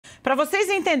Para vocês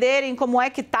entenderem como é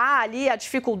que tá ali a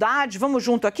dificuldade, vamos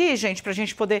junto aqui, gente, para a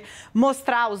gente poder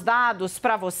mostrar os dados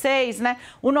para vocês, né?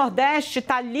 O Nordeste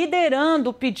está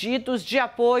liderando pedidos de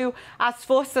apoio às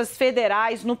forças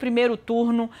federais no primeiro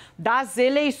turno das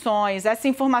eleições. Essa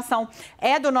informação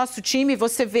é do nosso time,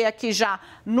 você vê aqui já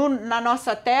na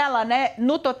nossa tela, né?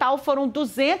 No total foram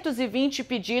 220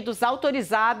 pedidos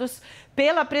autorizados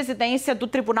pela presidência do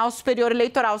Tribunal Superior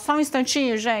Eleitoral. Só um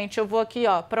instantinho, gente, eu vou aqui,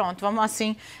 ó, pronto, vamos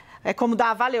assim. É como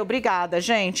dá, valeu, obrigada,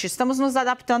 gente. Estamos nos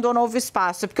adaptando ao novo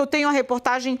espaço, porque eu tenho a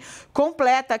reportagem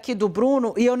completa aqui do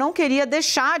Bruno e eu não queria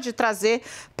deixar de trazer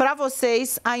para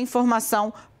vocês a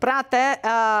informação para até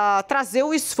trazer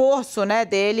o esforço, né,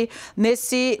 dele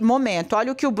nesse momento.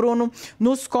 Olha o que o Bruno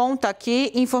nos conta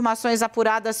aqui, informações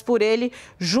apuradas por ele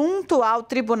junto ao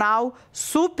Tribunal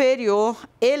Superior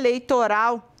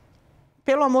Eleitoral.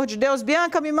 Pelo amor de Deus,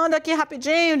 Bianca, me manda aqui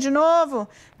rapidinho de novo.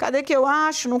 Cadê que eu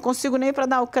acho? Não consigo nem para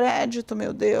dar o crédito,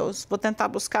 meu Deus. Vou tentar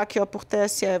buscar aqui, ó, por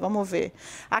TSE, vamos ver.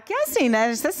 Aqui é assim,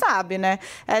 né? Você sabe, né?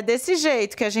 É desse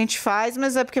jeito que a gente faz,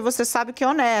 mas é porque você sabe que é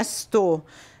honesto.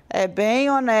 É bem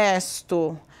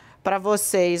honesto para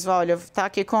vocês. Olha, tá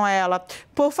aqui com ela.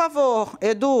 Por favor,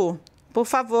 Edu, por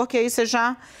favor, que aí você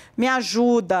já me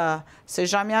ajuda. Você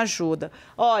já me ajuda.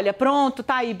 Olha, pronto,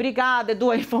 tá aí. Obrigada,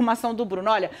 Edu, a informação do Bruno.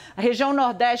 Olha, a região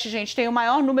Nordeste, gente, tem o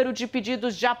maior número de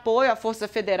pedidos de apoio à Força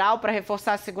Federal para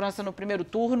reforçar a segurança no primeiro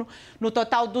turno. No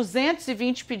total,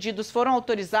 220 pedidos foram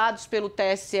autorizados pelo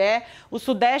TSE. O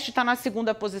Sudeste está na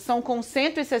segunda posição com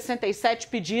 167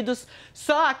 pedidos.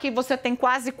 Só aqui você tem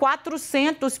quase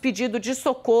 400 pedidos de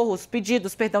socorro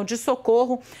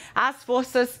às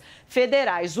forças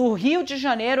federais. O Rio de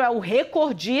Janeiro é o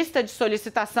recordista de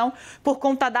solicitação por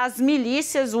conta das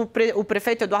milícias. O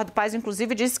prefeito Eduardo Paes,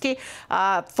 inclusive, disse que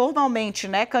formalmente,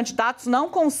 né, candidatos não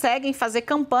conseguem fazer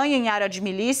campanha em área de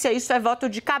milícia. Isso é voto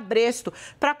de cabresto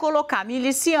para colocar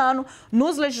miliciano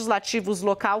nos legislativos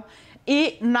local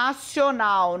e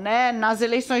nacional, né? Nas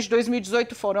eleições de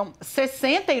 2018 foram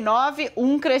 69,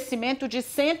 um crescimento de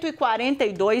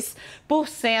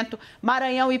 142%.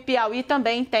 Maranhão e Piauí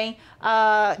também têm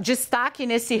destaque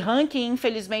nesse ranking,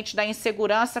 infelizmente, da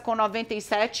insegurança, com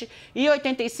 97 e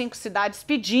 85 cidades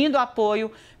pedindo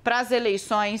apoio para as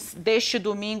eleições deste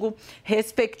domingo,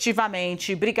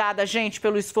 respectivamente. Obrigada, gente,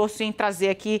 pelo esforço em trazer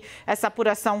aqui essa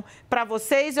apuração para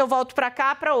vocês. Eu volto para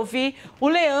cá para ouvir o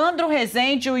Leandro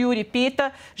Rezende e o Yuri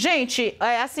Pita. Gente,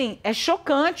 é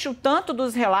chocante o tanto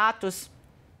dos relatos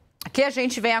que a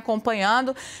gente vem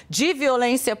acompanhando de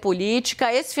violência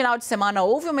política. Esse final de semana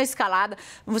houve uma escalada.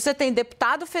 Você tem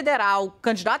deputado federal,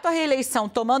 candidato à reeleição,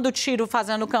 tomando tiro,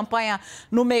 fazendo campanha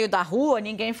no meio da rua.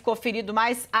 Ninguém ficou ferido,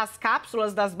 mas as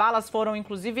cápsulas das balas foram,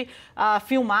 inclusive,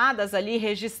 filmadas ali,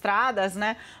 registradas,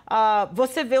 né?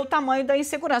 Você vê o tamanho da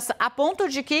insegurança, a ponto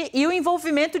de que... E o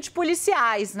envolvimento de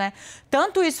policiais, né?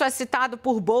 Tanto isso é citado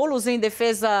por Boulos em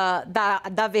defesa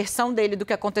da versão dele do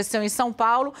que aconteceu em São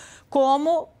Paulo,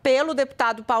 como pelo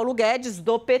deputado Paulo Guedes,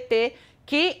 do PT,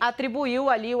 que atribuiu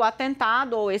ali o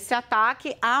atentado ou esse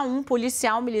ataque a um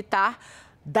policial militar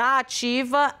da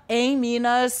ativa em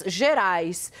Minas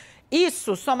Gerais.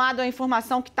 Isso, somado à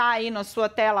informação que está aí na sua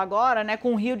tela agora, né,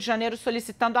 com o Rio de Janeiro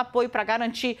solicitando apoio para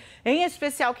garantir, em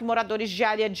especial, que moradores de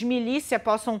área de milícia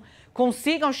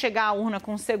consigam chegar à urna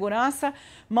com segurança,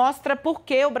 mostra por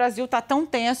que o Brasil está tão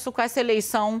tenso com essa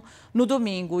eleição no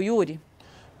domingo. Yuri?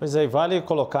 Pois é, vale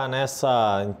colocar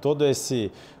em todo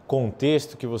esse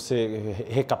contexto que você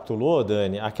recapitulou,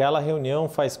 Dani, aquela reunião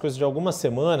faz coisa de algumas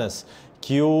semanas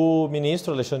que o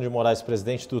ministro Alexandre de Moraes,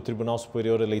 presidente do Tribunal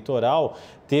Superior Eleitoral,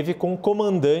 teve com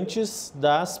comandantes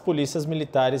das polícias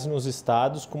militares nos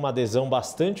estados, com uma adesão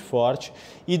bastante forte,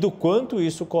 e do quanto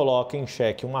isso coloca em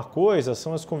xeque. Uma coisa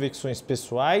são as convicções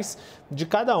pessoais de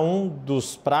cada um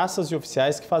dos praças e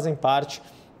oficiais que fazem parte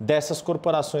dessas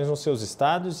corporações nos seus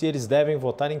estados, e eles devem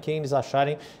votar em quem eles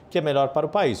acharem que é melhor para o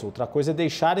país. Outra coisa é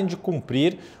deixarem de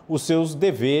cumprir os seus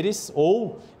deveres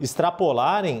ou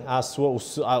extrapolarem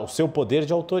o seu poder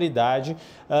de autoridade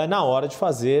na hora de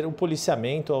fazer o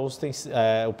policiamento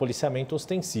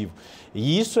ostensivo.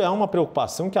 E isso é uma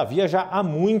preocupação que havia já há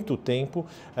muito tempo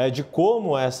de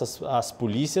como as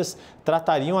polícias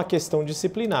tratariam a questão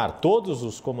disciplinar. Todos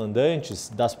os comandantes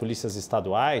das polícias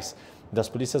estaduais, das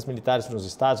polícias militares nos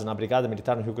estados, na Brigada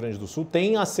Militar no Rio Grande do Sul,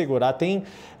 têm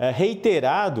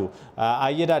reiterado a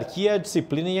hierarquia, a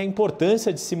disciplina e a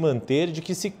importância de se manter, de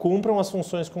que se cumpram as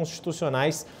funções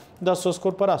constitucionais das suas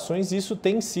corporações. Isso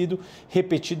tem sido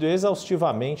repetido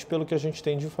exaustivamente pelo que a gente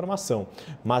tem de informação.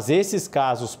 Mas esses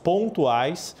casos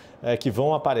pontuais que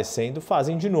vão aparecendo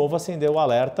fazem de novo acender o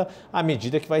alerta à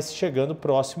medida que vai chegando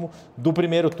próximo do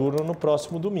primeiro turno no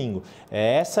próximo domingo.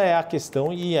 Essa é a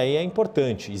questão e aí é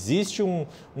importante. Existe um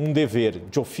dever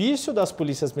de ofício das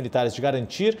polícias militares de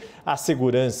garantir a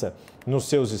segurança nos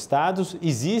seus estados.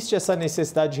 Existe essa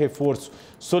necessidade de reforço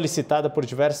solicitada por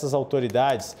diversas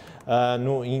autoridades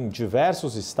em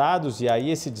diversos estados, e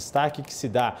aí esse destaque que se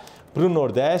dá para o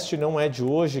Nordeste. Não é de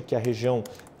hoje que a região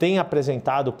tem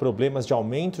apresentado problemas de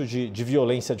aumento de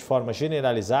violência de forma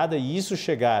generalizada, e isso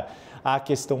chegar à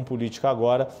questão política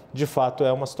agora, de fato,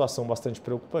 é uma situação bastante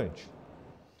preocupante.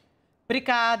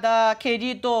 Obrigada,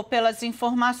 querido, pelas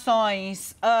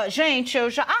informações. Gente,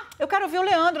 eu quero ouvir o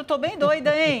Leandro, tô bem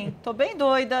doida, hein? Tô bem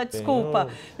doida, desculpa.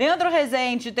 Leandro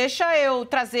Rezende, deixa eu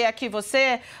trazer aqui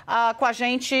você com a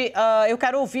gente. Eu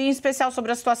quero ouvir em especial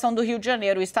sobre a situação do Rio de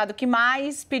Janeiro, o estado que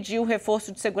mais pediu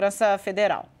reforço de segurança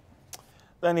federal.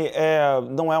 Dani,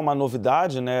 não é uma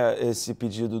novidade, né, esse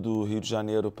pedido do Rio de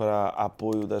Janeiro para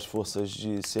apoio das forças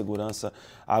de segurança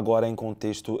agora em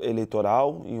contexto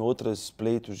eleitoral. Em outros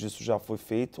pleitos disso já foi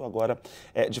feito. Agora,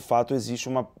 de fato, existe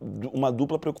uma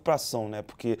dupla preocupação, né,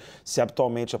 porque se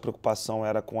habitualmente a preocupação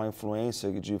era com a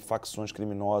influência de facções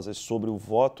criminosas sobre o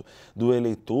voto do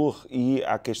eleitor e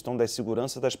a questão da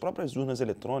segurança das próprias urnas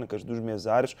eletrônicas, dos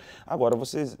mesários, agora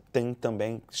você tem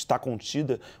também, está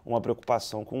contida uma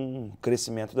preocupação com o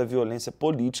crescimento da violência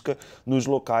política nos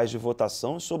locais de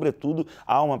votação e, sobretudo,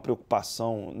 há uma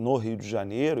preocupação no Rio de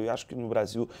Janeiro, e acho que no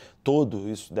Brasil todo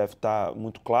isso deve estar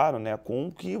muito claro, né, com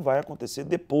o que vai acontecer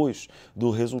depois do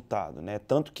resultado, né?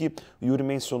 Tanto que o Yuri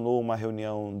mencionou uma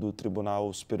reunião do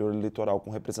Tribunal Superior Eleitoral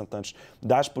com representantes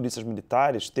das polícias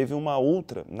militares, teve uma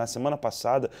outra na semana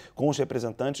passada com os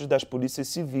representantes das polícias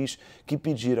civis, que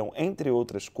pediram, entre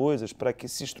outras coisas, para que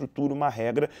se estruture uma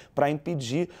regra para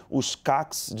impedir os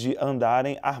CACs de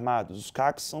andarem armados. Os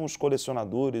CACs são os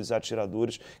colecionadores,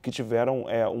 atiradores que tiveram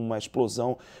uma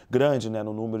explosão grande, né,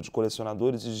 no número de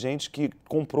colecionadores e gente que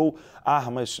comprou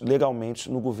armas legalmente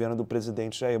no governo do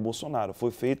presidente Jair Bolsonaro. Foi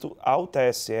feito ao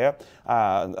TSE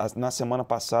na semana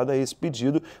passada esse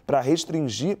pedido para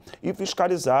restringir e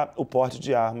fiscalizar o porte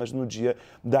de armas no dia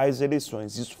das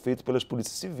eleições. Isso feito pelas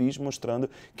polícias civis, mostrando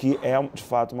que é de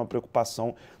fato uma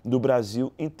preocupação do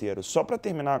Brasil inteiro. Só para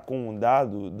terminar com um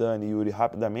dado, Dani e Yuri,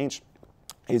 rapidamente,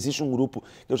 existe um grupo,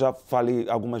 que eu já falei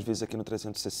algumas vezes aqui no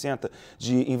 360,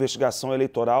 de investigação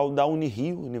eleitoral da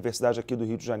Unirio, Universidade aqui do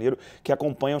Rio de Janeiro, que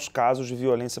acompanha os casos de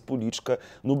violência política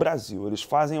no Brasil. Eles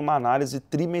fazem uma análise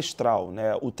trimestral,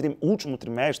 né? O último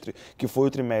trimestre, que foi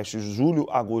o trimestre de julho,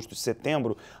 agosto e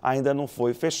setembro, ainda não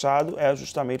foi fechado, é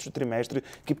justamente o trimestre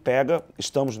que pega,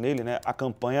 estamos nele, né, a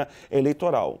campanha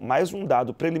eleitoral. Mais um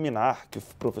dado preliminar que o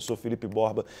professor Felipe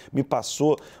Borba me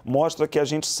passou, mostra que a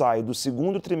gente sai do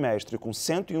segundo trimestre com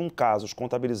 101 casos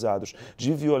contabilizados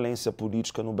de violência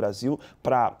política no Brasil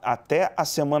para, até a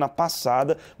semana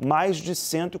passada, mais de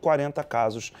 140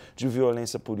 casos de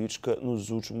violência política nos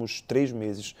últimos 3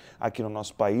 meses aqui no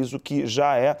nosso país, o que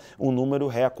já é um número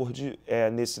recorde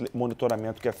nesse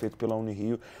monitoramento que é feito pela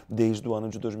Unirio desde o ano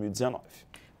de 2019.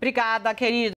 Obrigada, querido.